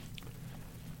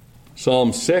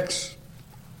Psalm 6,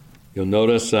 you'll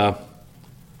notice a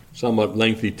somewhat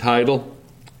lengthy title,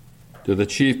 to the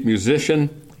chief musician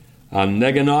on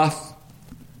Neginoth.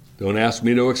 Don't ask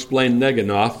me to explain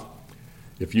Neginoth.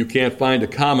 If you can't find a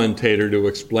commentator to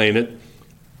explain it,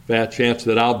 fat chance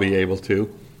that I'll be able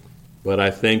to. But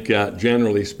I think,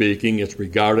 generally speaking, it's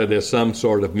regarded as some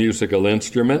sort of musical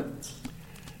instrument.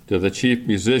 To the chief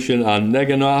musician on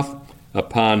Neginoth,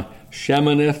 upon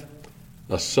Sheminith,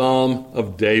 a psalm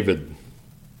of David.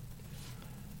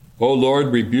 O Lord,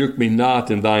 rebuke me not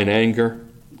in thine anger,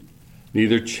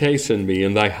 neither chasten me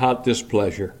in thy hot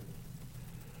displeasure.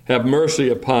 Have mercy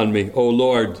upon me, O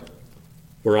Lord,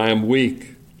 for I am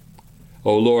weak.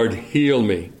 O Lord, heal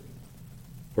me,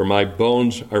 for my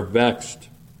bones are vexed.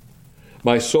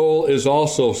 My soul is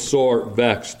also sore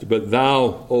vexed, but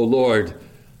thou, O Lord,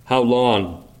 how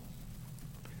long?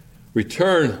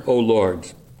 Return, O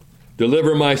Lord,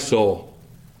 deliver my soul.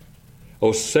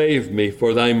 O save me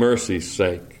for thy mercy's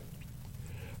sake.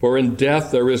 For in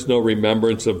death there is no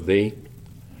remembrance of thee.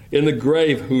 In the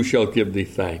grave who shall give thee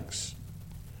thanks?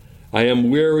 I am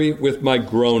weary with my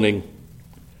groaning.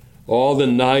 All the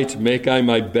night make I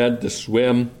my bed to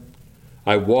swim.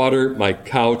 I water my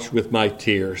couch with my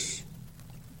tears.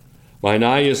 Mine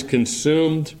eye is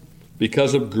consumed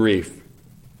because of grief.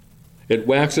 It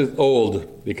waxeth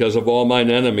old because of all mine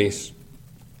enemies.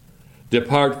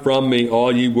 Depart from me,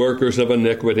 all ye workers of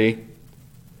iniquity.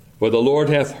 For the Lord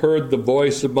hath heard the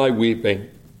voice of my weeping.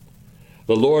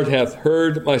 The Lord hath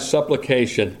heard my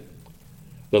supplication.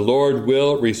 The Lord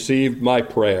will receive my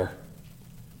prayer.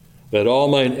 Let all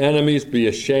mine enemies be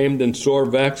ashamed and sore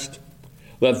vexed.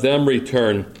 Let them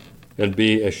return and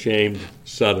be ashamed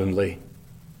suddenly.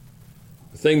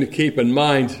 The thing to keep in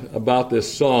mind about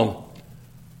this psalm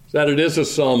is that it is a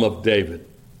psalm of David.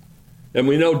 And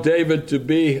we know David to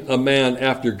be a man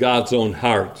after God's own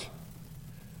heart.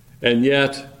 And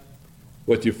yet,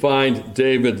 what you find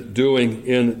David doing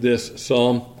in this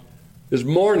psalm is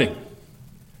mourning,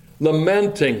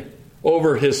 lamenting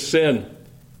over his sin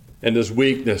and his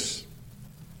weakness.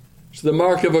 It's the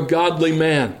mark of a godly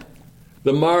man,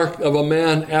 the mark of a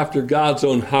man after God's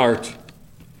own heart,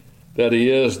 that he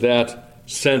is that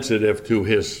sensitive to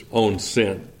his own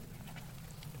sin.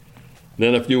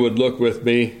 Then if you would look with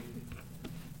me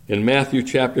in Matthew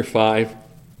chapter 5,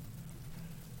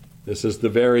 this is the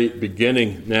very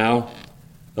beginning now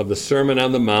of the Sermon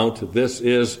on the Mount. This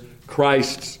is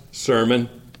Christ's sermon.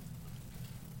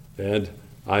 And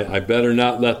I better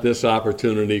not let this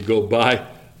opportunity go by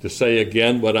to say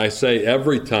again what I say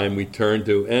every time we turn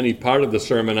to any part of the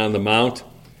Sermon on the Mount.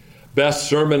 Best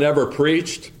sermon ever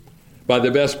preached by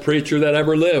the best preacher that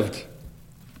ever lived.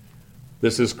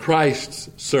 This is Christ's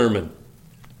sermon.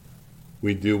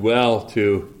 We do well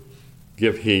to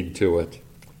give heed to it.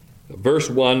 Verse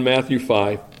 1, Matthew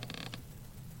 5.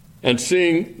 And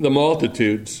seeing the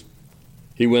multitudes,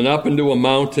 he went up into a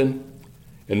mountain,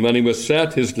 and when he was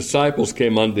set, his disciples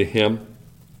came unto him.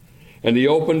 And he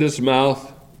opened his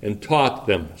mouth and taught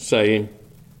them, saying,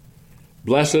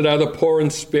 Blessed are the poor in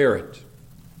spirit,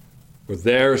 for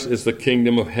theirs is the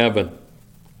kingdom of heaven.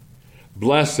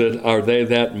 Blessed are they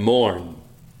that mourn,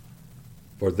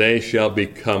 for they shall be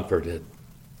comforted.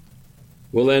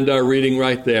 We'll end our reading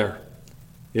right there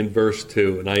in verse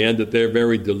 2, and I end it there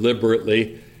very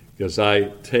deliberately, because I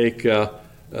take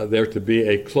there to be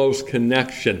a close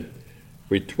connection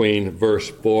between verse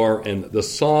 4 and the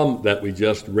psalm that we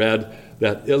just read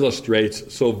that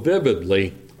illustrates so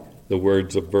vividly the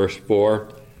words of verse 4.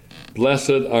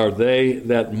 Blessed are they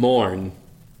that mourn,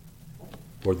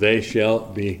 for they shall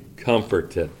be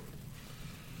comforted.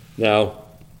 Now,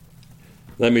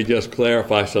 let me just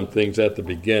clarify some things at the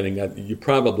beginning. You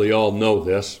probably all know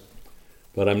this,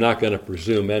 but I'm not going to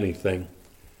presume anything.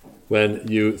 When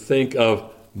you think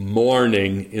of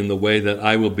mourning in the way that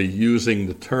I will be using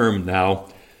the term now,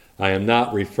 I am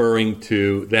not referring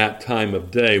to that time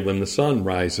of day when the sun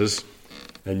rises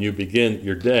and you begin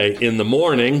your day in the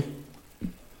morning.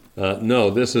 No,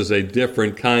 this is a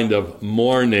different kind of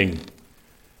mourning.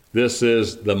 This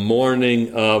is the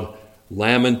mourning of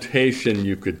lamentation,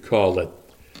 you could call it,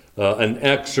 an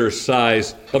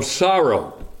exercise of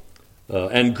sorrow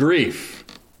and grief.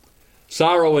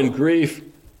 Sorrow and grief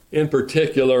in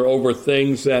particular over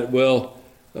things that we'll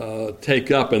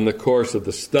take up in the course of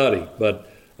the study.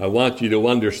 But I want you to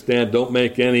understand, don't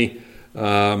make any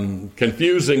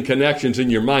confusing connections in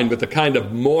your mind with the kind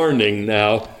of mourning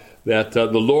now that the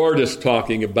Lord is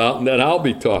talking about and that I'll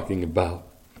be talking about.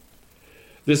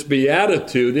 This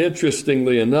beatitude,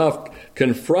 interestingly enough,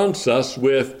 confronts us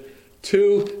with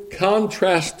two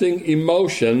contrasting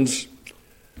emotions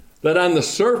that on the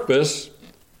surface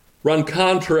run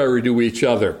contrary to each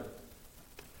other.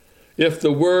 if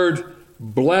the word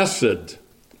blessed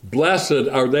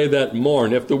are they that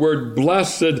mourn, if the word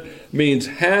blessed means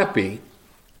happy,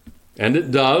 and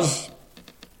it does,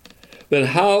 then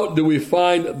how do we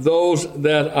find those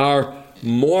that are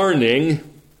mourning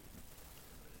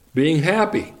being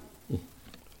happy?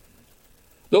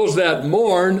 Those that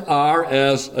mourn are,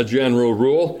 as a general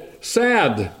rule,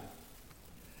 sad.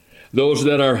 Those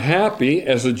that are happy,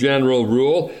 as a general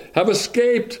rule, have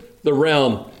escaped the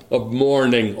realm of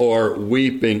mourning or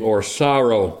weeping or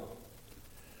sorrow.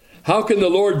 How can the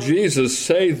Lord Jesus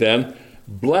say then,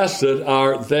 blessed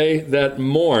are they that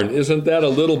mourn? Isn't that a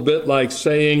little bit like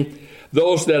saying,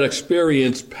 those that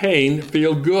experience pain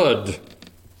feel good,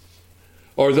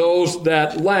 or those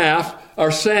that laugh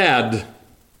are sad?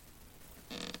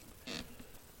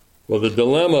 Well, the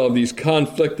dilemma of these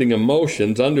conflicting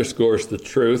emotions underscores the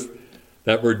truth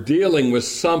that we're dealing with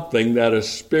something that is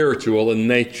spiritual in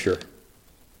nature.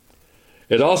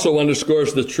 It also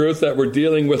underscores the truth that we're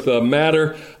dealing with a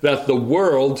matter that the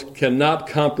world cannot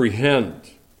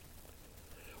comprehend.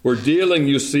 We're dealing,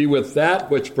 you see, with that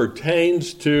which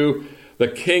pertains to the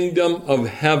kingdom of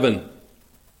heaven.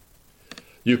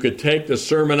 You could take the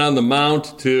Sermon on the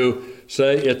Mount to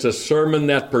say it's a sermon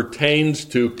that pertains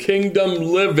to kingdom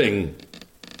living,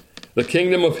 the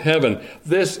kingdom of heaven.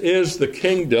 This is the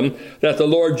kingdom that the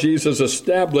Lord Jesus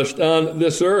established on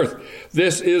this earth.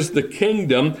 This is the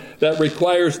kingdom that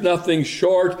requires nothing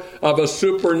short of a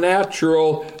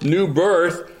supernatural new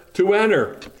birth to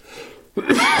enter.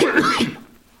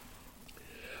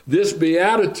 This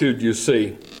beatitude, you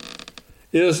see,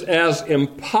 is as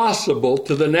impossible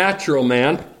to the natural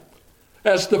man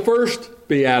as the first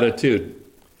beatitude.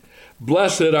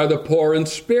 Blessed are the poor in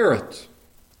spirit.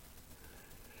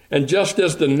 And just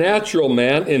as the natural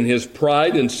man, in his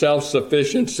pride and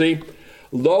self-sufficiency,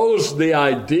 loathes the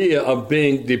idea of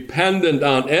being dependent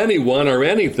on anyone or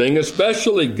anything,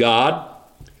 especially God,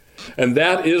 and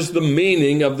that is the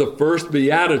meaning of the first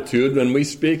beatitude. When we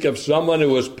speak of someone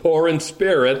who is poor in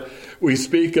spirit, we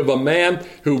speak of a man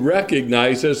who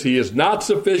recognizes he is not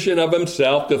sufficient of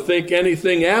himself to think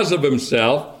anything as of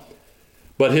himself,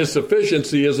 but his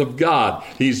sufficiency is of God.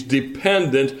 He's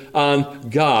dependent on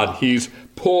God. He's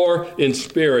poor in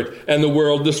spirit, and the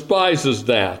world despises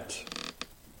that.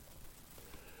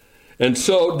 And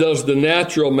so does the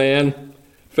natural man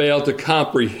fail to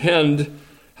comprehend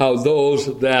how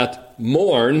those that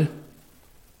mourn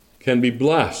can be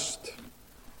blessed.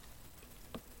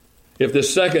 If the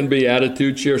second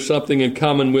beatitude shares something in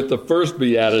common with the first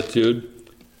beatitude,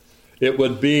 it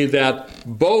would be that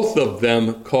both of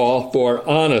them call for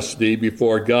honesty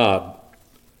before God.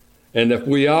 And if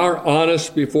we are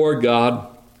honest before God,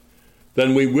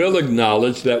 then we will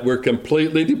acknowledge that we're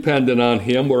completely dependent on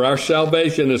Him where our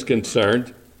salvation is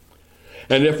concerned.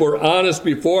 And if we're honest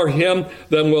before Him,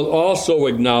 then we'll also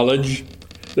acknowledge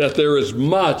that there is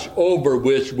much over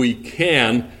which we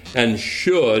can and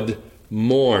should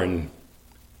mourn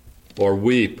or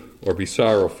weep or be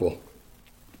sorrowful.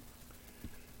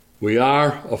 We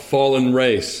are a fallen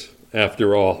race,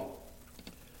 after all.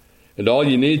 And all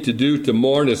you need to do to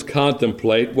mourn is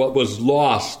contemplate what was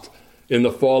lost in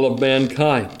the fall of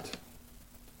mankind.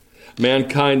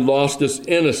 Mankind lost its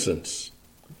innocence.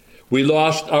 We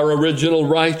lost our original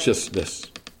righteousness.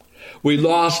 We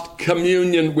lost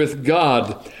communion with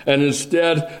God and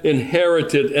instead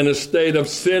inherited an estate of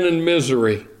sin and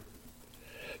misery.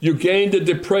 You gained a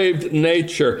depraved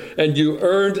nature and you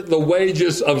earned the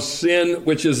wages of sin,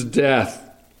 which is death.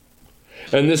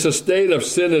 And this estate of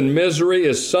sin and misery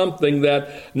is something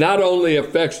that not only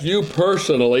affects you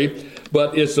personally,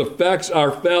 but its effects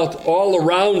are felt all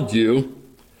around you.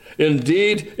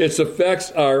 Indeed, its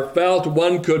effects are felt,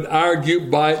 one could argue,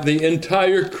 by the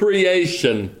entire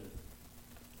creation.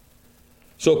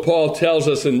 So Paul tells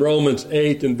us in Romans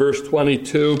 8 and verse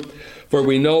 22, for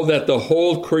we know that the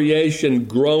whole creation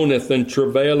groaneth and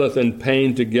travaileth in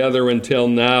pain together until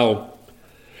now.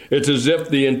 It's as if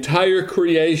the entire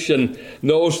creation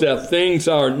knows that things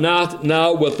are not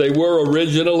now what they were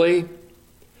originally.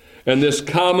 And this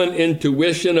common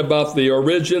intuition about the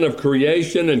origin of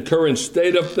creation and current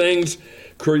state of things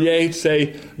creates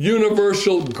a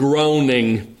universal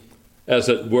groaning, as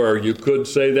it were. You could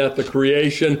say that the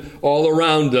creation all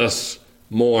around us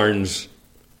mourns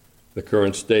the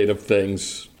current state of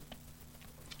things.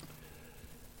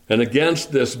 And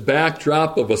against this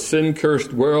backdrop of a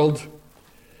sin-cursed world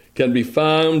can be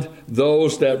found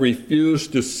those that refuse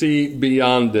to see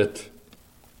beyond it.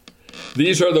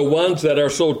 These are the ones that are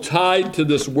so tied to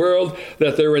this world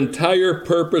that their entire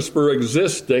purpose for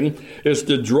existing is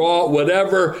to draw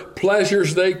whatever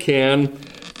pleasures they can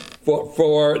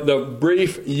for the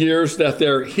brief years that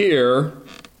they're here,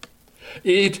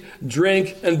 Eat,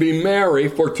 drink, and be merry,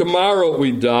 for tomorrow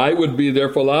we die would be their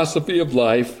philosophy of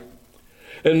life.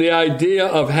 And the idea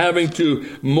of having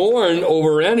to mourn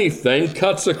over anything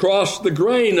cuts across the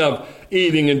grain of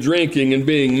eating and drinking and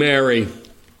being merry.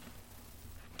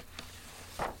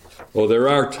 Well, there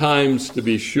are times, to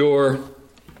be sure,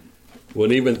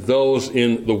 when even those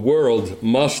in the world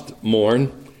must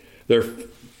mourn. They're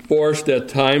forced at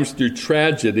times through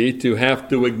tragedy to have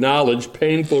to acknowledge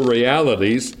painful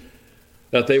realities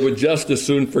that they would just as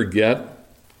soon forget.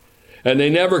 And they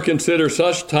never consider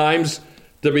such times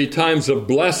to be times of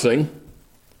blessing.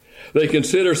 They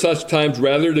consider such times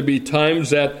rather to be times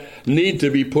that need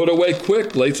to be put away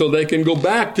quickly so they can go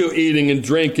back to eating and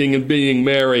drinking and being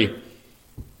merry.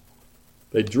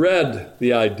 They dread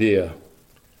the idea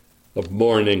of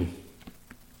mourning.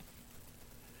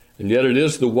 And yet it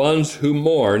is the ones who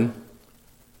mourn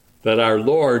that our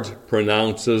Lord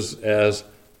pronounces as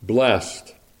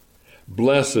blessed.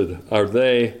 Blessed are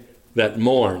they that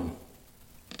mourn,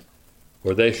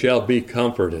 for they shall be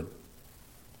comforted.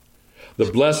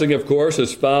 The blessing, of course,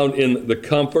 is found in the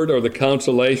comfort or the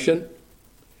consolation.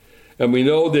 And we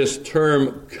know this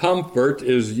term comfort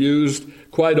is used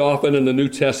quite often in the New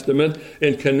Testament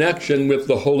in connection with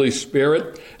the Holy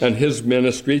Spirit and his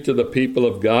ministry to the people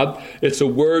of God. It's a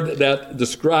word that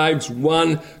describes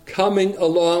one coming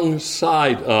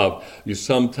alongside of. You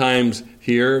sometimes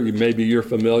hear, maybe you're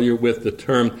familiar with the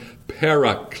term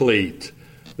paraclete.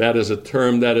 That is a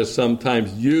term that is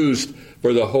sometimes used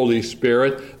for the Holy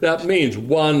Spirit. That means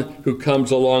one who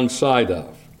comes alongside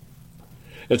of.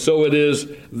 And so it is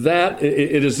that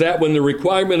when the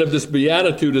requirement of this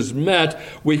beatitude is met,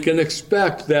 we can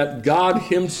expect that God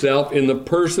himself, in the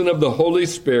person of the Holy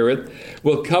Spirit,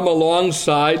 will come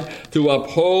alongside to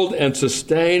uphold and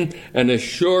sustain and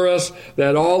assure us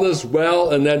that all is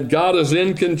well and that God is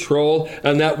in control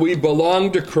and that we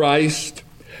belong to Christ,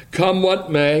 come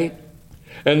what may,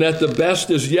 and that the best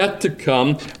is yet to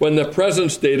come when the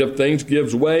present state of things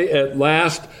gives way at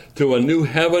last to a new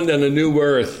heaven and a new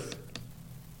earth.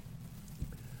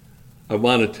 I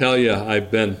want to tell you,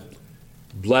 I've been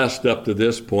blessed up to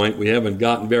this point. We haven't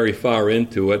gotten very far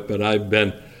into it, but I've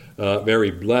been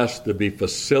very blessed to be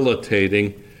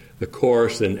facilitating the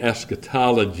course in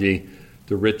eschatology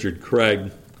to Richard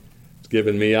Craig. It's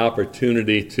given me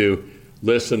opportunity to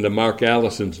listen to Mark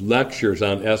Allison's lectures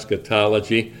on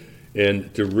eschatology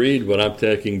and to read what I'm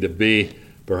taking to be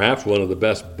perhaps one of the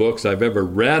best books I've ever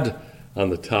read on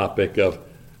the topic of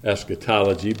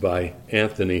eschatology by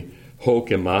Anthony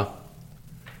Hoekema.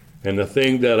 And the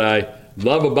thing that I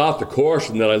love about the course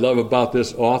and that I love about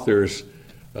this author's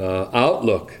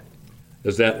outlook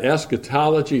is that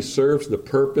eschatology serves the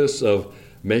purpose of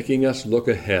making us look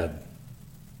ahead.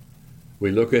 We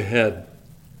look ahead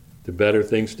to better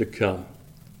things to come.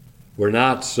 We're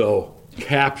not so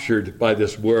captured by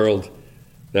this world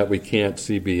that we can't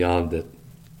see beyond it.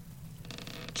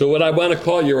 So what I want to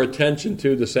call your attention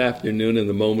to this afternoon in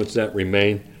the moments that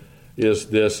remain is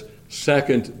this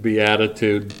second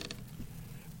beatitude.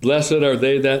 Blessed are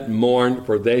they that mourn,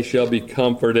 for they shall be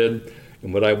comforted.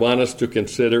 And what I want us to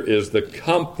consider is the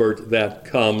comfort that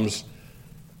comes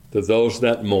to those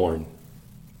that mourn.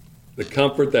 The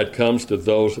comfort that comes to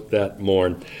those that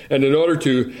mourn. And in order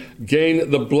to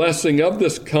gain the blessing of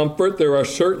this comfort, there are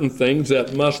certain things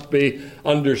that must be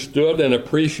understood and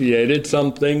appreciated,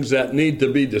 some things that need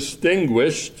to be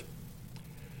distinguished.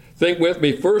 Think with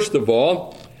me, first of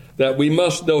all, that we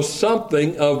must know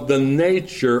something of the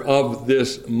nature of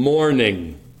this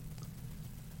mourning.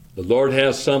 The Lord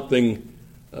has something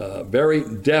very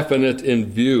definite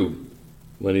in view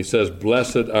when he says,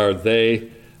 blessed are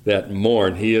they that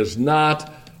mourn. He is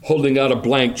not holding out a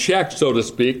blank check, so to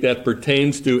speak, that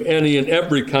pertains to any and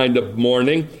every kind of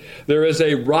mourning. There is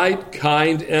a right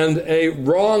kind and a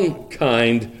wrong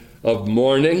kind of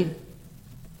mourning.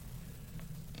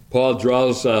 Paul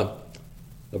draws a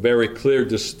very clear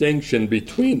distinction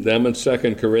between them in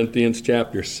 2 Corinthians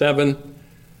chapter 7,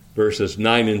 verses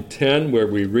 9 and 10, where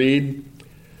we read,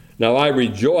 Now I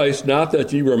rejoice not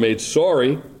that ye were made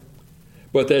sorry,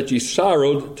 but that ye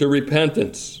sorrowed to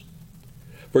repentance.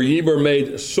 For ye were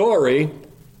made sorry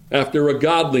after a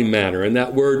godly manner. And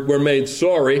that word, were made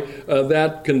sorry,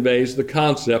 that conveys the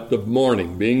concept of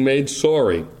mourning, being made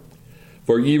sorry.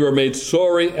 For ye were made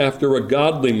sorry after a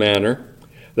godly manner,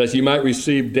 that ye might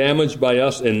receive damage by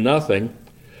us in nothing.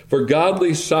 For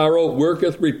godly sorrow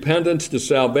worketh repentance to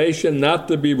salvation, not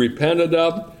to be repented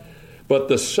of, but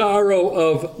the sorrow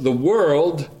of the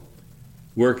world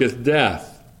worketh death.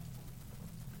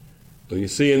 So you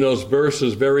see in those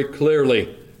verses very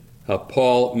clearly how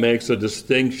Paul makes a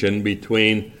distinction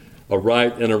between a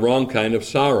right and a wrong kind of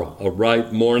sorrow, a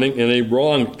right mourning and a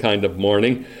wrong kind of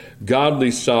mourning. Godly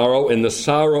sorrow and the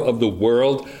sorrow of the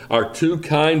world are two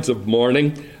kinds of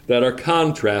mourning that are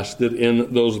contrasted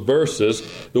in those verses.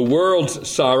 The world's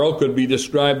sorrow could be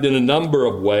described in a number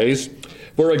of ways.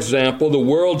 For example, the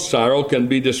world's sorrow can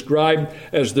be described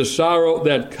as the sorrow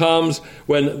that comes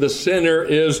when the sinner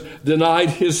is denied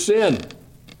his sin.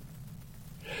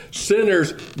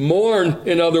 Sinners mourn,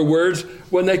 in other words,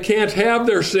 when they can't have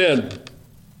their sin.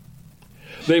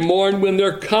 They mourn when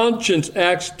their conscience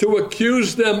acts to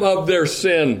accuse them of their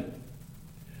sin.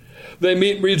 They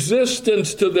meet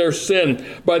resistance to their sin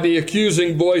by the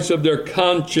accusing voice of their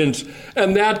conscience,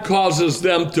 and that causes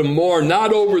them to mourn,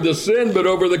 not over the sin, but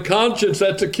over the conscience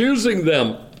that's accusing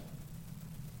them.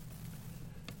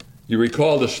 You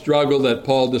recall the struggle that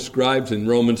Paul describes in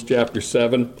Romans chapter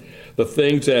 7? The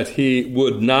things that he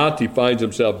would not, he finds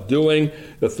himself doing.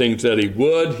 The things that he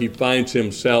would, he finds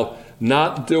himself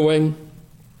not doing.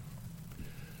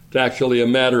 It's actually a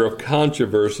matter of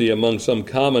controversy among some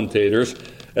commentators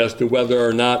as to whether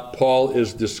or not Paul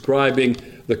is describing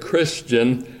the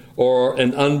Christian or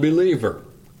an unbeliever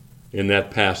in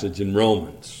that passage in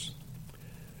Romans.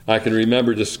 I can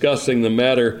remember discussing the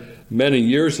matter many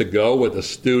years ago with a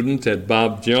student at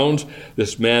Bob Jones.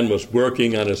 This man was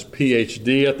working on his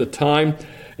PhD at the time,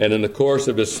 and in the course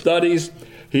of his studies,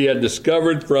 he had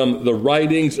discovered from the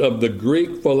writings of the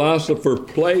Greek philosopher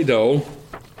Plato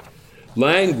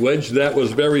language that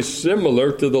was very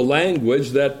similar to the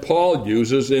language that Paul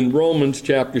uses in Romans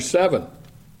chapter 7.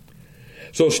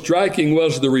 So striking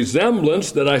was the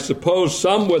resemblance that I suppose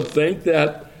some would think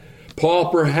that Paul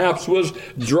perhaps was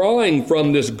drawing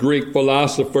from this Greek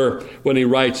philosopher when he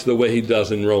writes the way he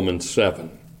does in Romans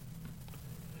 7.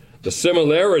 The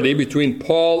similarity between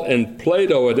Paul and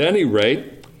Plato, at any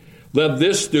rate, led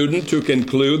this student to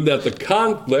conclude that the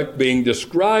conflict being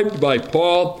described by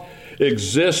Paul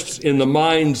exists in the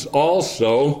minds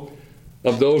also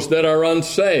of those that are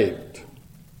unsaved.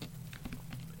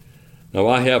 Now,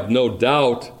 I have no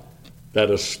doubt that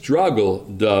a struggle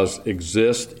does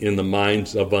exist in the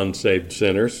minds of unsaved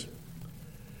sinners,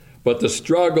 but the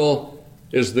struggle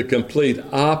is the complete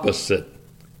opposite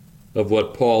of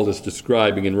what Paul is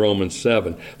describing in Romans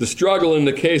 7. The struggle in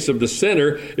the case of the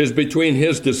sinner is between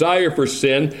his desire for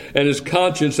sin and his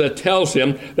conscience that tells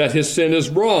him that his sin is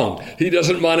wrong. He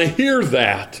doesn't want to hear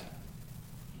that.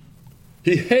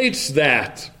 He hates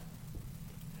that.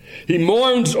 He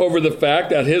mourns over the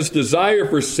fact that his desire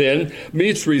for sin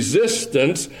meets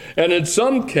resistance, and in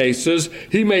some cases,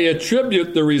 he may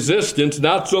attribute the resistance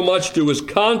not so much to his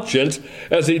conscience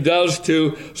as he does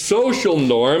to social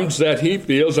norms that he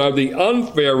feels are the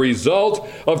unfair result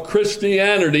of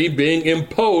Christianity being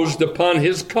imposed upon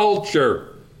his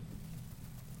culture.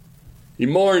 He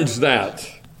mourns that.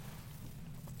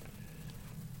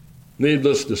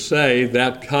 Needless to say,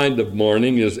 that kind of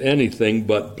mourning is anything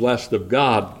but blessed of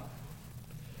God.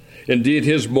 Indeed,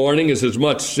 his mourning is as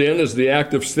much sin as the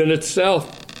act of sin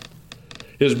itself.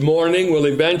 His mourning will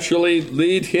eventually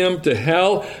lead him to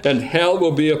hell, and hell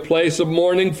will be a place of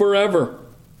mourning forever.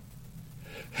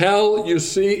 Hell, you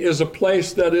see, is a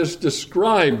place that is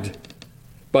described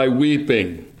by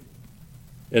weeping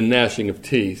and gnashing of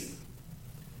teeth.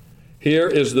 Here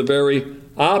is the very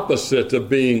opposite of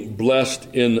being blessed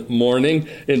in mourning.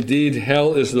 Indeed,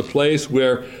 hell is the place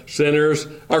where sinners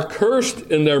are cursed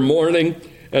in their mourning,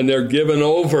 and they're given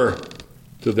over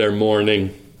to their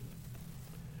mourning.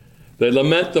 They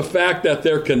lament the fact that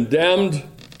they're condemned.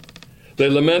 They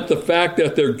lament the fact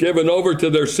that they're given over to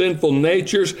their sinful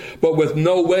natures, but with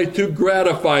no way to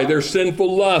gratify their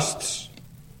sinful lusts.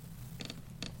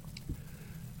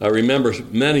 I remember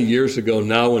many years ago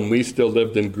now, when we still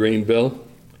lived in Greenville,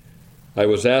 I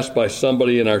was asked by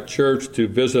somebody in our church to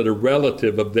visit a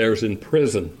relative of theirs in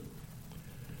prison.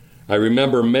 I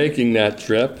remember making that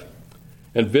trip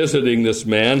and visiting this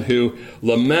man who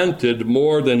lamented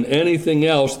more than anything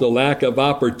else the lack of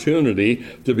opportunity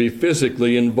to be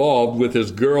physically involved with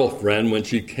his girlfriend when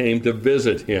she came to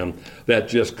visit him. That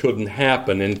just couldn't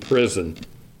happen in prison.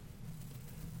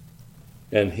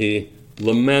 And he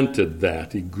lamented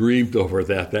that. He grieved over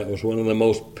that. That was one of the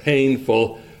most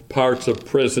painful parts of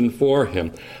prison for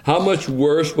him. How much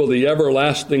worse will the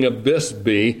everlasting abyss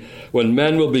be when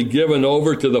men will be given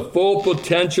over to the full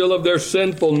potential of their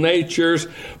sinful natures,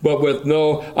 but with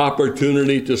no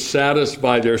opportunity to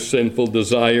satisfy their sinful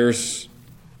desires?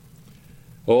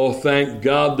 Oh, thank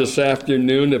God this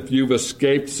afternoon if you've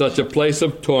escaped such a place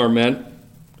of torment.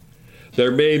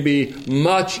 There may be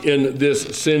much in this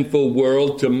sinful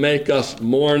world to make us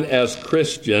mourn as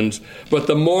Christians, but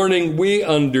the mourning we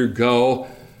undergo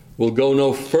will go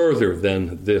no further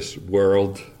than this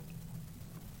world.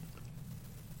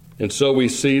 And so we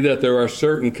see that there are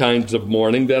certain kinds of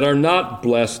mourning that are not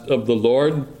blessed of the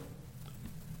Lord.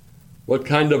 What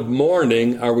kind of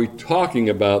mourning are we talking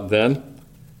about then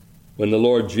when the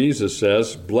Lord Jesus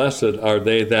says, "Blessed are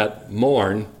they that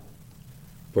mourn,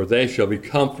 for they shall be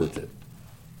comforted"?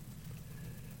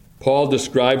 Paul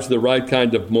describes the right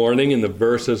kind of mourning in the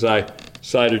verses I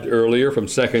cited earlier from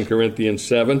 2 Corinthians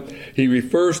 7. He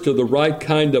refers to the right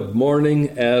kind of mourning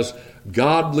as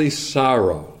godly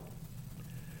sorrow.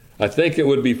 I think it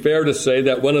would be fair to say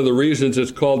that one of the reasons it's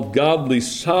called godly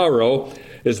sorrow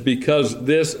is because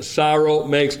this sorrow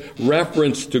makes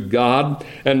reference to God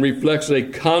and reflects a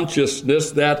consciousness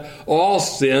that all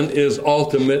sin is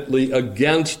ultimately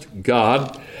against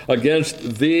God.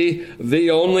 Against thee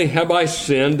only have I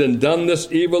sinned, and done this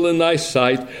evil in thy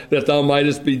sight, that thou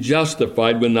mightest be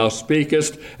justified when thou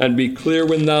speakest, and be clear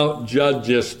when thou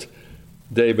judgest,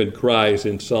 David cries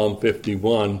in Psalm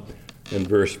 51 and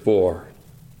verse 4.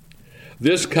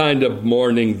 This kind of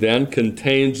mourning, then,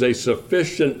 contains a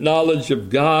sufficient knowledge of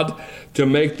God to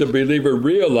make the believer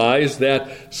realize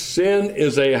that sin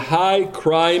is a high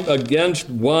crime against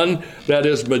one that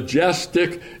is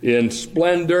majestic in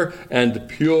splendor and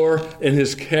pure in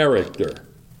his character.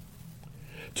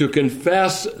 To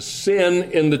confess sin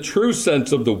in the true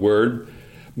sense of the word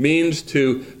means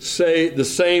to say the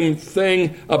same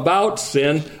thing about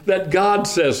sin that God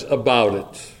says about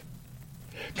it.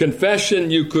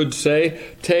 Confession, you could say,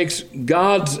 takes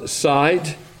God's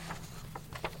side,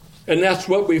 and that's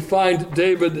what we find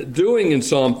David doing in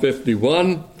Psalm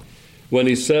 51 when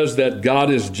he says that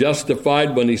God is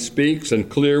justified when he speaks and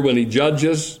clear when he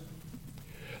judges.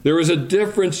 There is a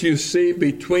difference, you see,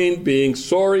 between being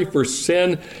sorry for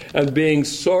sin and being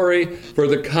sorry for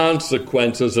the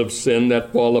consequences of sin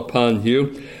that fall upon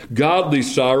you. Godly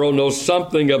sorrow knows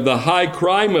something of the high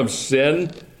crime of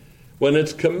sin when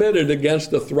it's committed against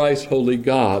the thrice holy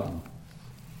God.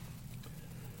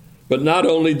 But not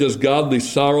only does godly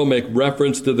sorrow make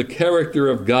reference to the character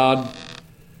of God,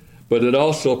 but it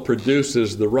also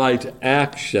produces the right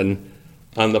action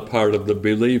on the part of the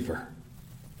believer.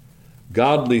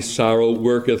 Godly sorrow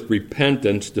worketh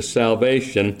repentance to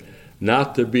salvation,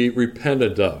 not to be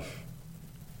repented of,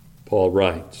 Paul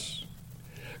writes.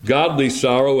 Godly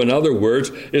sorrow, in other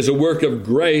words, is a work of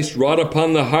grace wrought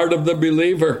upon the heart of the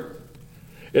believer.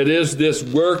 It is this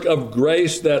work of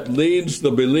grace that leads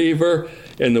the believer,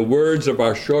 in the words of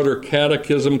our shorter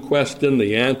catechism question,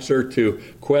 the answer to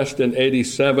question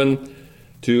 87,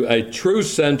 to a true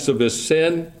sense of his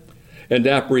sin and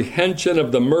apprehension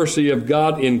of the mercy of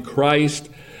God in Christ.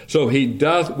 So he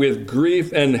doth with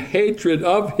grief and hatred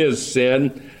of his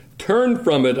sin turn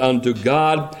from it unto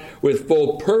God with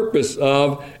full purpose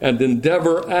of and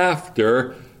endeavor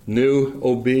after new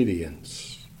obedience.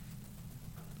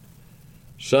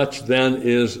 Such then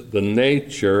is the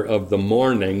nature of the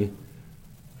mourning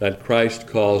that Christ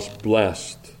calls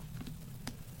blessed.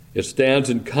 It stands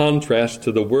in contrast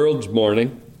to the world's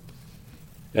mourning,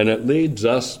 and it leads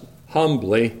us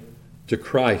humbly to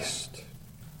Christ.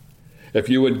 If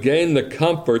you would gain the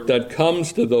comfort that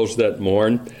comes to those that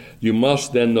mourn, you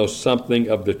must then know something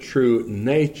of the true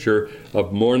nature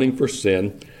of mourning for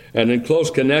sin. And in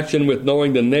close connection with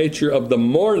knowing the nature of the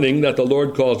mourning that the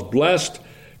Lord calls blessed,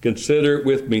 consider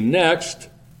with me next,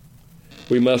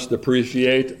 we must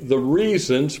appreciate the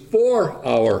reasons for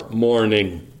our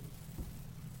mourning.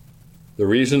 The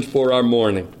reasons for our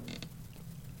mourning.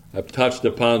 I've touched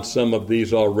upon some of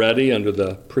these already under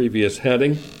the previous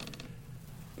heading,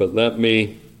 but let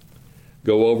me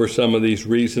go over some of these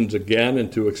reasons again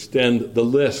and to extend the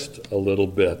list a little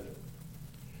bit.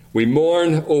 We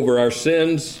mourn over our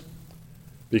sins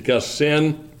because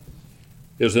sin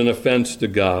is an offense to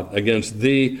God. Against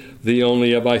thee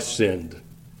only have I sinned.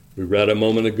 We read a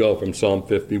moment ago from Psalm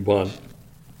 51.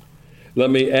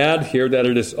 Let me add here that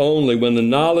it is only when the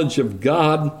knowledge of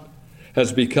God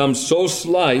has become so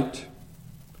slight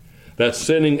that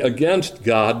sinning against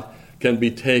God can be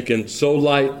taken so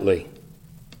lightly.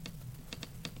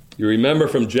 You remember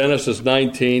from Genesis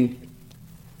 19,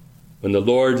 when the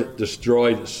Lord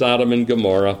destroyed Sodom and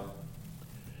Gomorrah,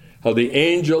 how the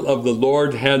angel of the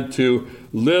Lord had to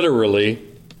literally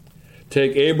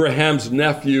take Abraham's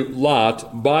nephew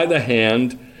Lot by the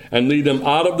hand and lead him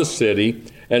out of the city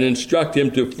and instruct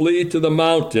him to flee to the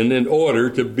mountain in order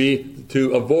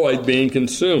to avoid being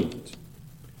consumed.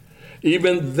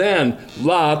 Even then,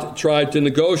 Lot tried to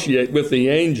negotiate with the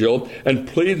angel and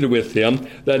pleaded with him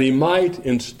that he might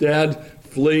instead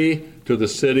flee to the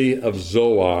city of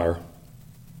Zoar.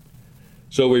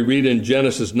 So we read in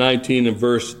Genesis 19 and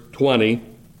verse 20,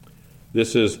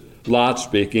 this is Lot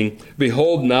speaking,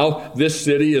 "Behold now, this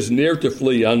city is near to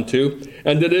flee unto,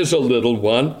 and it is a little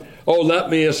one. Oh, let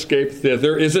me escape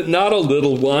thither. Is it not a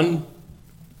little one?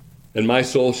 And my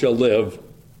soul shall live.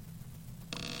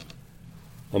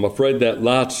 I'm afraid that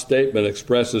Lot's statement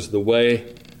expresses the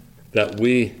way that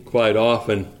we quite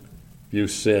often view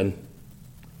sin.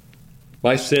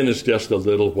 My sin is just a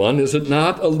little one. Is it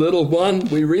not a little one,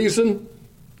 we reason?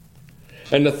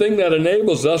 And the thing that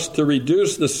enables us to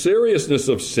reduce the seriousness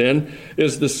of sin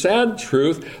is the sad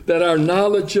truth that our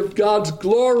knowledge of God's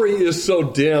glory is so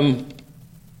dim.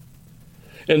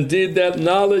 Indeed, that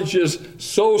knowledge is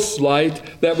so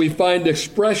slight that we find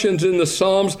expressions in the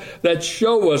Psalms that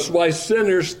show us why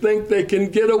sinners think they can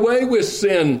get away with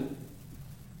sin.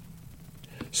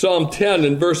 Psalm 10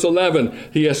 and verse 11,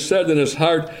 he has said in his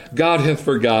heart, God hath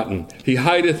forgotten. He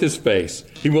hideth his face.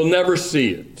 He will never see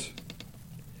it.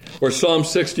 Or Psalm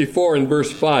 64 and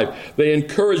verse 5, they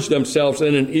encourage themselves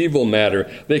in an evil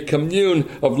matter. They commune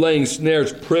of laying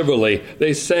snares privily.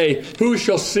 They say, who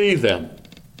shall see them?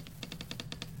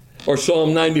 Or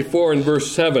Psalm 94 and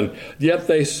verse 7, yet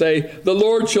they say, the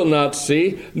Lord shall not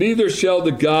see, neither shall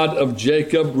the God of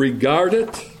Jacob regard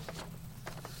it.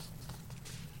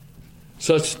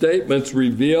 Such statements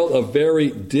reveal a very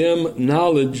dim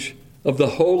knowledge of the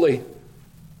holy.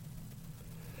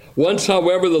 Once,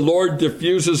 however, the Lord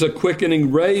diffuses a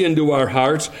quickening ray into our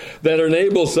hearts that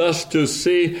enables us to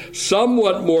see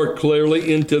somewhat more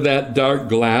clearly into that dark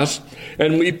glass,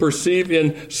 and we perceive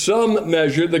in some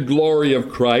measure the glory of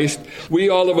Christ, we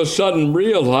all of a sudden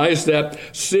realize that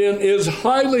sin is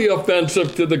highly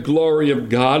offensive to the glory of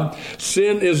God.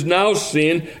 Sin is now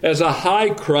seen as a high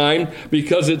crime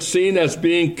because it's seen as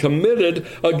being committed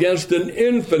against an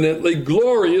infinitely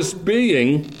glorious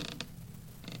being.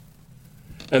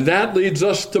 And that leads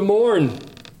us to mourn.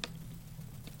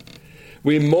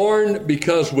 We mourn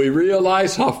because we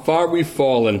realize how far we've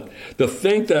fallen. To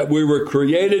think that we were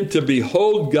created to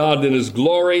behold God in His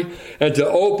glory and to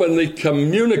openly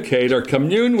communicate or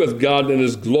commune with God in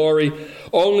His glory,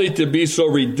 only to be so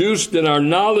reduced in our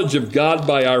knowledge of God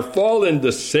by our fall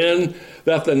into sin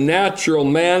that the natural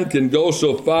man can go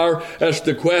so far as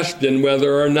to question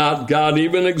whether or not God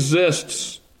even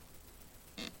exists.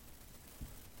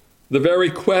 The very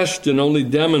question only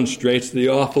demonstrates the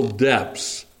awful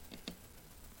depths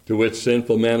to which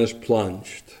sinful man is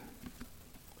plunged.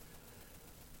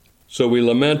 So we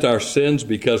lament our sins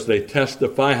because they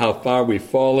testify how far we've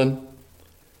fallen.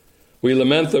 We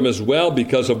lament them as well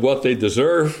because of what they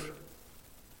deserve.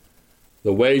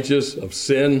 The wages of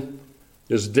sin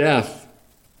is death.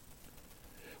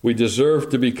 We deserve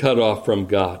to be cut off from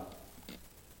God.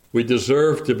 We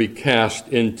deserve to be cast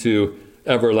into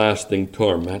everlasting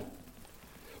torment.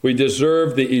 We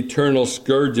deserve the eternal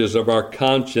scourges of our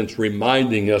conscience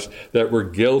reminding us that we're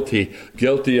guilty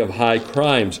of high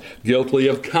crimes, guilty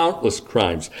of countless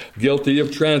crimes, guilty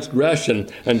of transgression,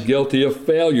 and guilty of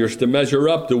failures to measure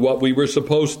up to what we were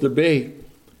supposed to be.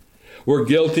 We're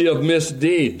guilty of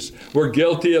misdeeds. We're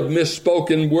guilty of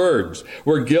misspoken words.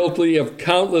 We're guilty of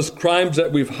countless crimes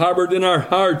that we've harbored in our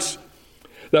hearts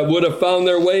that would have found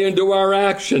their way into our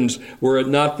actions were it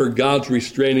not for God's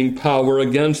restraining power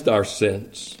against our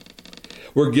sins.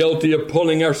 We're guilty of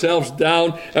pulling ourselves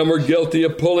down, and we're guilty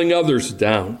of pulling others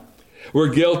down.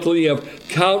 We're guilty of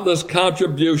countless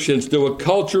contributions to a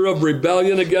culture of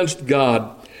rebellion against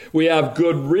God. We have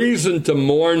good reason to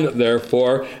mourn,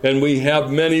 therefore, and we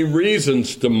have many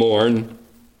reasons to mourn.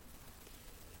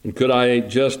 And could I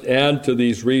just add to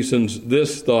these reasons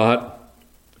this thought?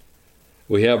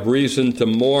 We have reason to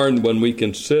mourn when we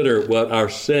consider what our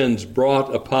sins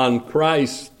brought upon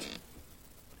Christ.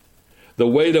 The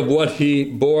weight of what He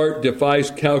bore defies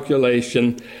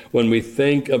calculation when we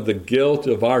think of the guilt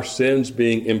of our sins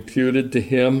being imputed to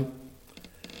Him.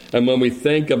 And when we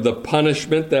think of the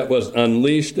punishment that was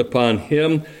unleashed upon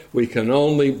Him, we can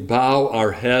only bow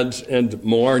our heads and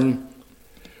mourn.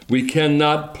 We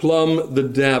cannot plumb the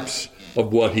depths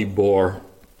of what He bore.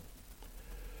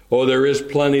 Oh, there is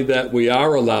plenty that we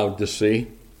are allowed to see.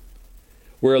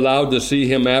 We're allowed to see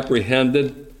Him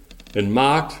apprehended and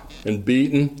mocked and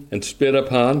beaten and spit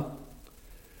upon.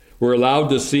 We're allowed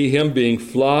to see Him being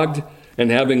flogged and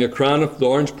having a crown of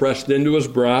thorns pressed into His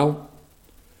brow.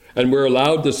 And we're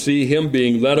allowed to see Him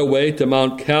being led away to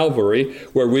Mount Calvary,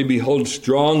 where we behold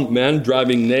strong men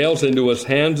driving nails into His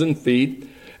hands and feet,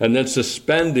 and then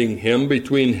suspending Him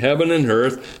between heaven and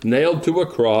earth, nailed to a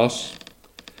cross.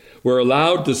 We're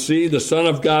allowed to see the Son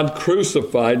of God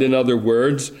crucified, in other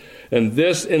words, and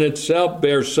this in itself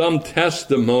bears some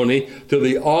testimony to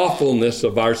the awfulness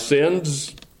of our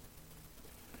sins.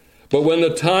 But when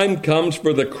the time comes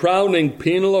for the crowning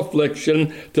penal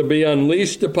affliction to be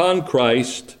unleashed upon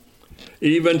Christ,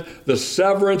 even the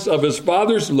severance of His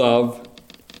Father's love,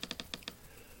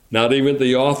 Not even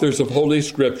the authors of Holy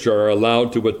Scripture are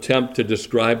allowed to attempt to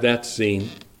describe that scene.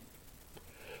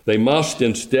 They must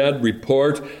instead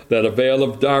report that a veil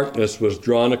of darkness was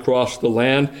drawn across the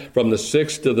land from the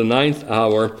 6th to the 9th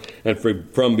hour, and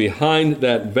from behind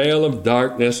that veil of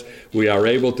darkness we are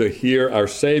able to hear our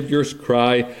Savior's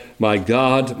cry, my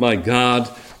God,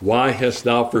 why hast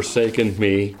thou forsaken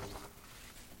me?"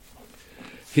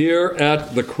 Here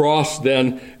at the cross,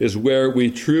 then, is where we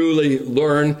truly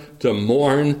learn to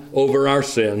mourn over our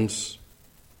sins.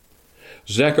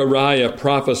 Zechariah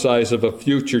prophesies of a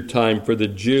future time for the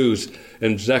Jews.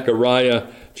 In Zechariah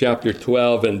chapter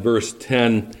 12 and verse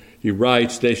 10, he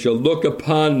writes, "They shall look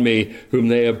upon me whom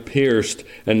they have pierced,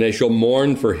 and they shall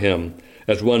mourn for him,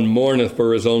 as one mourneth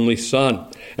for his only son,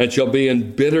 and shall be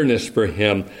in bitterness for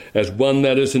him, as one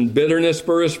that is in bitterness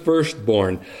for his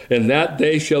firstborn. In that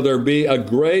day shall there be a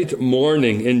great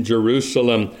mourning in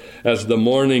Jerusalem, as the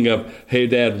mourning of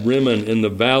Hadad Rimmon in the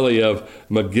valley of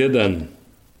Megiddon."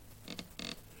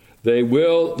 They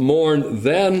will mourn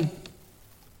then,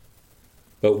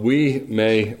 but we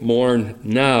may mourn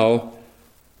now,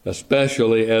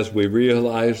 especially as we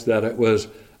realize that it was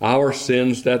our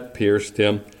sins that pierced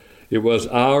him. It was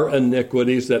our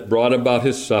iniquities that brought about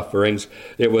his sufferings.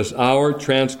 It was our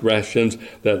transgressions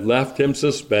that left him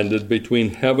suspended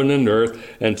between heaven and earth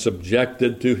and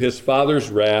subjected to his Father's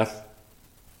wrath.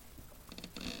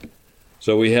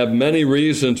 So we have many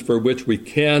reasons for which we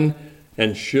can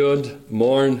and should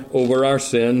mourn over our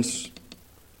sins.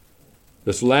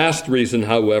 This last reason,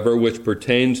 however, which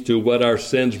pertains to what our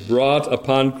sins brought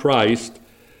upon Christ,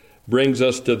 brings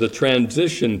us to the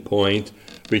transition point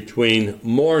between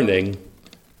mourning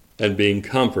and being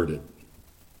comforted.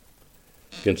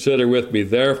 Consider with me,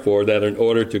 therefore, that in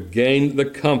order to gain the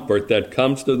comfort that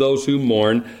comes to those who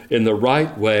mourn in the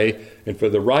right way and for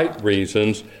the right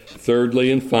reasons, thirdly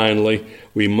and finally,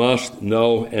 we must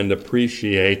know and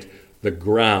appreciate the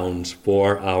grounds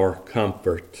for our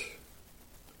comfort.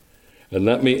 And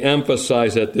let me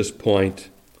emphasize at this point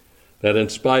that in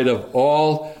spite of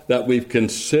all that we've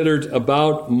considered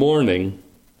about mourning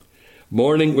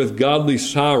with godly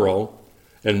sorrow,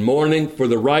 and mourning for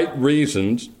the right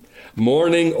reasons,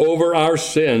 mourning over our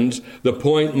sins, the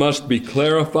point must be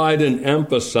clarified and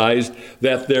emphasized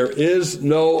that there is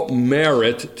no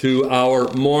merit to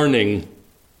our mourning.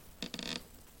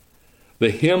 The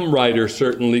hymn writer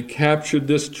certainly captured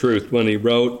this truth when he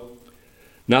wrote,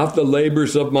 "Not the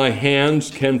labors of my hands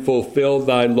can fulfill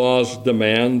thy law's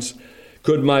demands.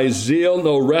 Could my zeal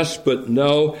no respite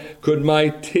know? Could my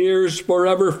tears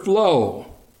forever flow?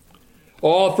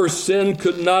 All for sin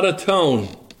could not atone.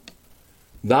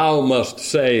 Thou must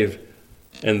save,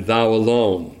 and thou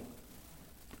alone."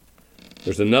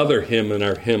 There's another hymn in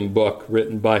our hymn book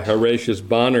written by Horatius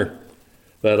Bonner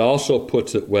that also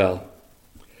puts it well.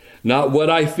 "Not what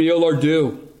I feel or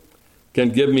do can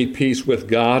give me peace with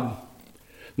God.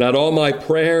 Not all my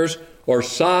prayers or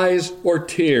sighs or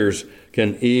tears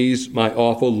can ease my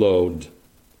awful load.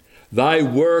 Thy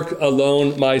work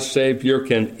alone, my Savior,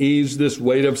 can ease this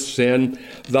weight of sin.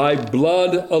 Thy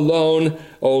blood alone,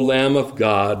 O Lamb of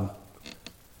God,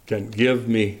 can give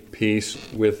me peace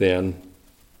within."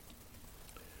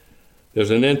 There's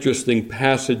an interesting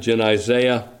passage in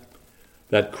Isaiah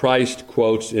that Christ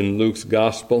quotes in Luke's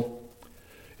Gospel.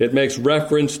 It makes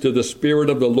reference to the Spirit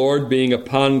of the Lord being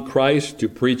upon Christ to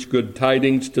preach good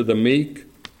tidings to the meek.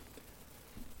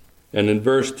 And in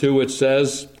verse 2 it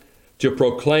says, "To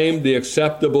proclaim the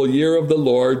acceptable year of the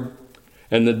Lord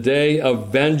and the day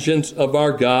of vengeance of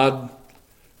our God,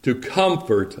 to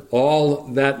comfort all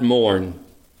that mourn."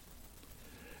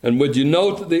 And would you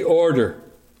note the order?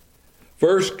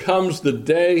 First comes the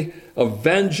day of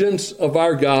vengeance of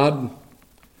our God.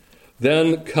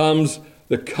 Then comes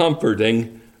the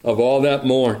comforting of all that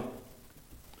mourn.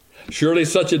 Surely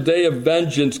such a day of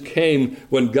vengeance came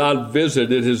when God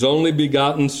visited his only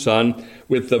begotten Son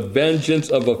with the vengeance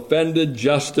of offended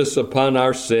justice upon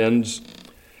our sins.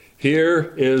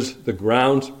 Here is the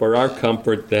grounds for our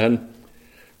comfort then.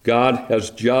 God has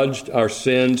judged our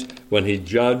sins when he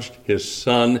judged his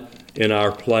Son in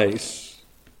our place.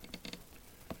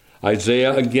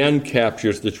 Isaiah again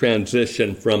captures the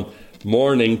transition from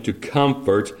mourning to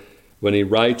comfort when he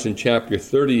writes in chapter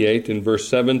 38 in verse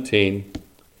 17,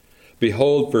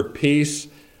 "Behold, for peace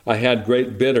I had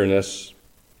great bitterness,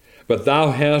 but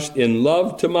thou hast in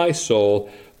love to my soul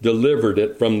delivered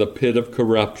it from the pit of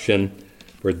corruption,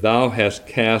 for thou hast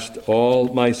cast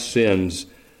all my sins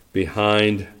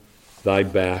behind thy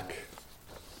back."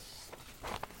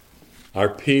 Our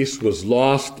peace was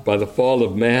lost by the fall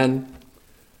of man,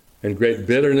 and great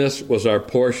bitterness was our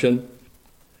portion.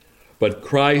 But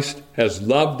Christ has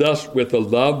loved us with a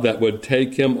love that would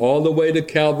take him all the way to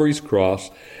Calvary's cross.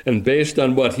 And based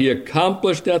on what he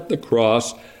accomplished at the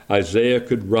cross, Isaiah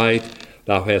could write,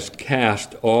 "Thou hast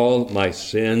cast all my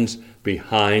sins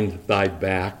behind thy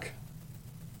back."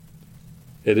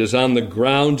 It is on the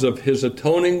grounds of his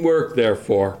atoning work,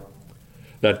 therefore,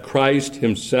 that Christ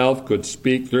himself could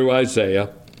speak through Isaiah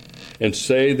and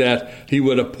say that he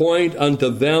would appoint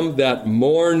unto them that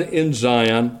mourn in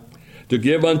Zion, to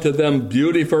give unto them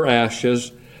beauty for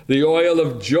ashes, the oil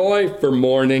of joy for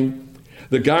mourning,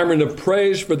 the garment of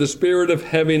praise for the spirit of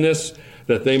heaviness,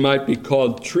 that they might be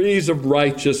called trees of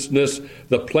righteousness,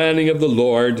 the planting of the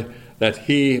Lord, that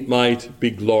he might be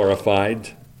glorified.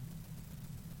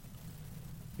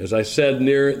 As I said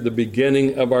near the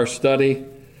beginning of our study,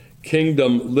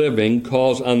 kingdom living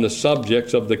calls on the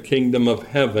subjects of the kingdom of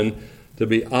heaven to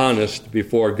be honest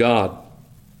before God.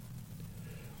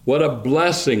 What a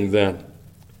blessing, then,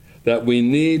 that we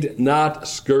need not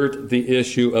skirt the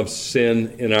issue of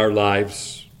sin in our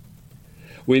lives.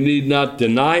 We need not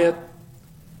deny it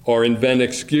or invent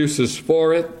excuses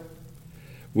for it.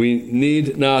 We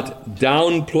need not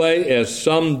downplay, as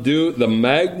some do, the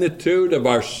magnitude of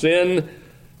our sin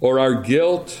or our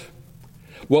guilt.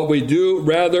 What we do,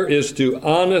 rather, is to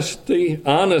honestly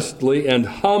and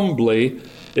humbly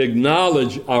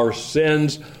acknowledge our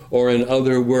sins, or in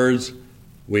other words,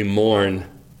 we mourn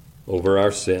over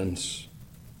our sins.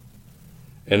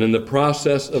 And in the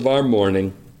process of our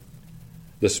mourning,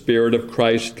 the Spirit of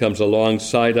Christ comes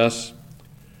alongside us,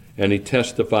 and he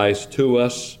testifies to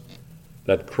us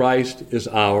that Christ is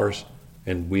ours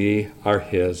and we are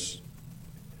his.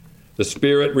 The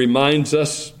Spirit reminds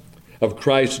us of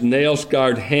Christ's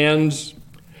nail-scarred hands,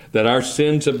 that our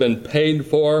sins have been paid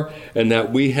for and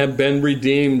that we have been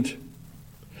redeemed.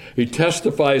 He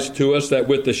testifies to us that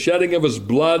with the shedding of his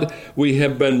blood, we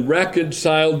have been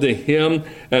reconciled to him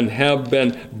and have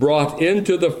been brought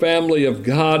into the family of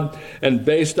God. And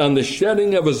based on the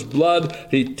shedding of his blood,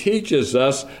 he teaches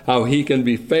us how he can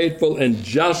be faithful and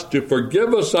just to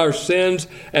forgive us our sins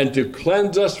and to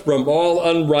cleanse us from all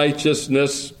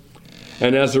unrighteousness.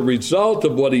 And as a result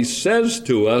of what he says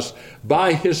to us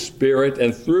by his Spirit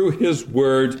and through his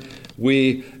word,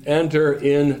 we enter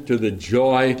into the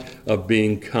joy of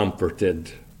being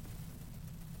comforted.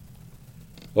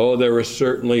 Oh, there is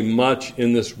certainly much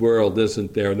in this world,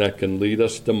 isn't there, that can lead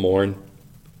us to mourn.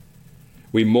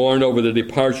 We mourn over the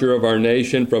departure of our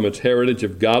nation from its heritage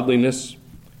of godliness.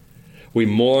 We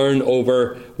mourn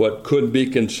over what could be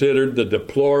considered the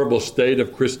deplorable state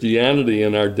of Christianity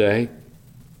in our day.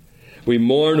 We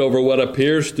mourn over what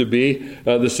appears to be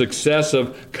the success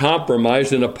of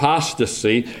compromise and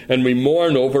apostasy, and we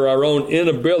mourn over our own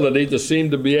inability to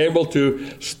seem to be able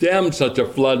to stem such a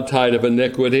flood tide of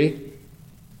iniquity.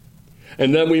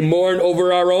 And then we mourn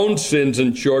over our own sins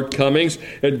and shortcomings.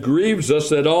 It grieves us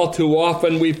that all too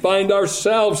often we find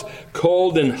ourselves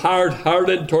cold and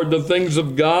hard-hearted toward the things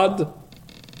of God.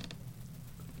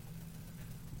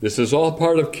 This is all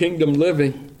part of kingdom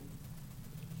living.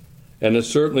 And it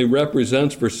certainly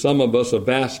represents for some of us a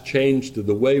vast change to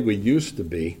the way we used to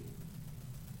be.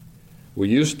 We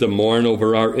used to mourn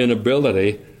over our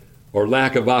inability or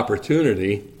lack of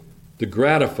opportunity to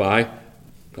gratify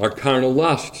our carnal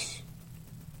lusts.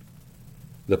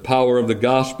 The power of the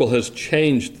gospel has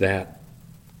changed that.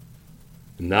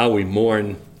 And now we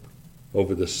mourn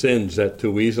over the sins that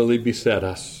too easily beset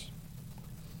us.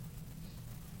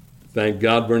 Thank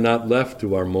God we're not left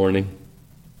to our mourning.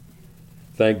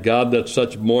 Thank God that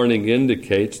such mourning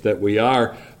indicates that we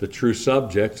are the true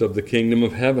subjects of the kingdom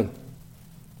of heaven.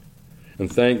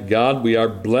 And thank God we are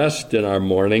blessed in our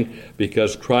mourning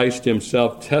because Christ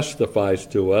himself testifies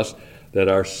to us that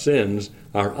our sins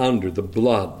are under the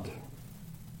blood.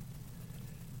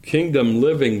 Kingdom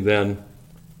living, then,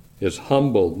 is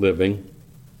humble living,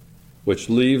 which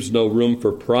leaves no room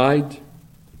for pride,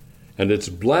 and it's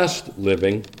blessed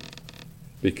living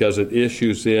because it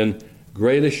issues in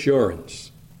great assurance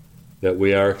that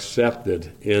we are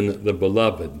accepted in the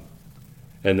beloved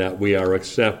and that we are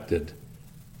accepted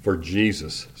for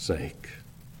Jesus' sake.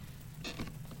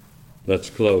 Let's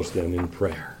close then in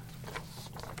prayer.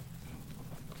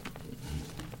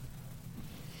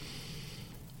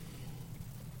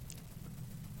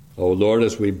 O Lord,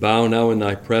 as we bow now in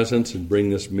thy presence and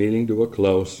bring this meeting to a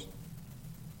close,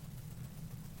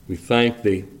 we thank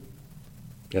thee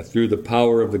that through the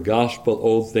power of the gospel,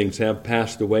 old things have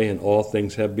passed away and all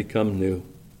things have become new.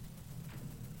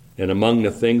 And among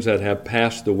the things that have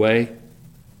passed away,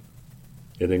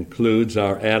 it includes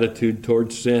our attitude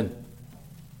towards sin.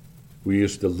 We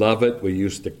used to love it. We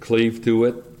used to cleave to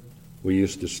it. We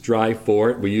used to strive for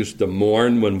it. We used to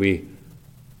mourn when we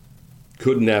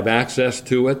couldn't have access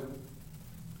to it.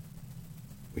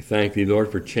 We thank thee,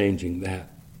 Lord, for changing that.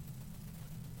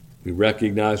 We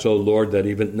recognize, O Lord, that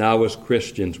even now as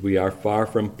Christians we are far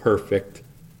from perfect.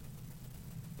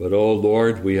 But, O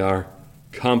Lord, we are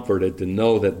comforted to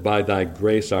know that by thy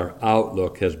grace our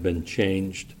outlook has been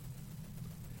changed.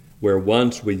 Where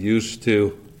once we used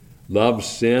to love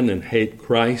sin and hate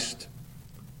Christ,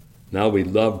 now we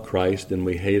love Christ and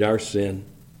we hate our sin.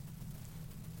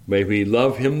 May we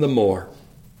love him the more.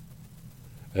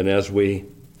 And as we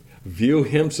view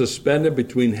him suspended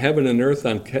between heaven and earth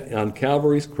on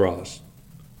Calvary's cross,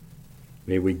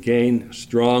 may we gain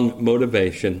strong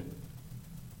motivation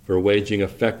for waging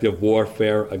effective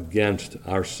warfare against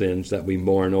our sins that we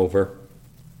mourn over.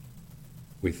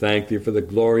 We thank thee for the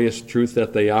glorious truth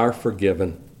that they are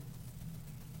forgiven.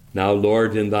 Now,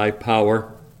 Lord, in thy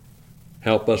power,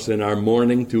 help us in our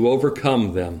mourning to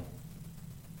overcome them.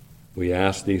 We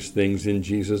ask these things in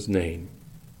Jesus' name.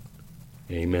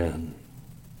 Amen.